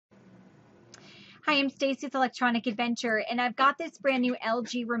Hi, I'm Stacy with Electronic Adventure, and I've got this brand new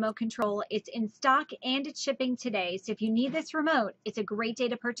LG remote control. It's in stock and it's shipping today. So if you need this remote, it's a great day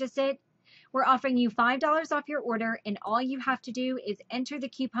to purchase it. We're offering you $5 off your order, and all you have to do is enter the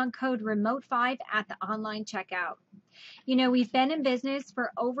coupon code REMOTE5 at the online checkout. You know, we've been in business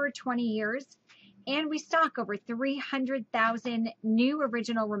for over 20 years, and we stock over 300,000 new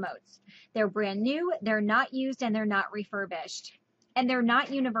original remotes. They're brand new, they're not used, and they're not refurbished. And they're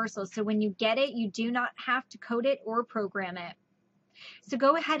not universal, so when you get it, you do not have to code it or program it. So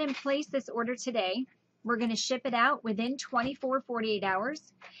go ahead and place this order today. We're going to ship it out within 48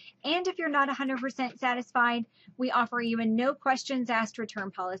 hours. And if you're not 100% satisfied, we offer you a no questions asked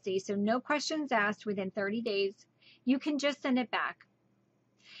return policy. So no questions asked within 30 days. You can just send it back.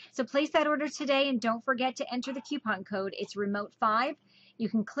 So place that order today, and don't forget to enter the coupon code. It's REMOTE5. You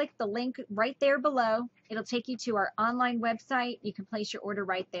can click the link right there below. It'll take you to our online website. You can place your order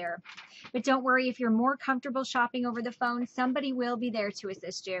right there. But don't worry, if you're more comfortable shopping over the phone, somebody will be there to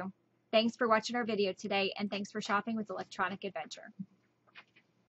assist you. Thanks for watching our video today, and thanks for shopping with Electronic Adventure.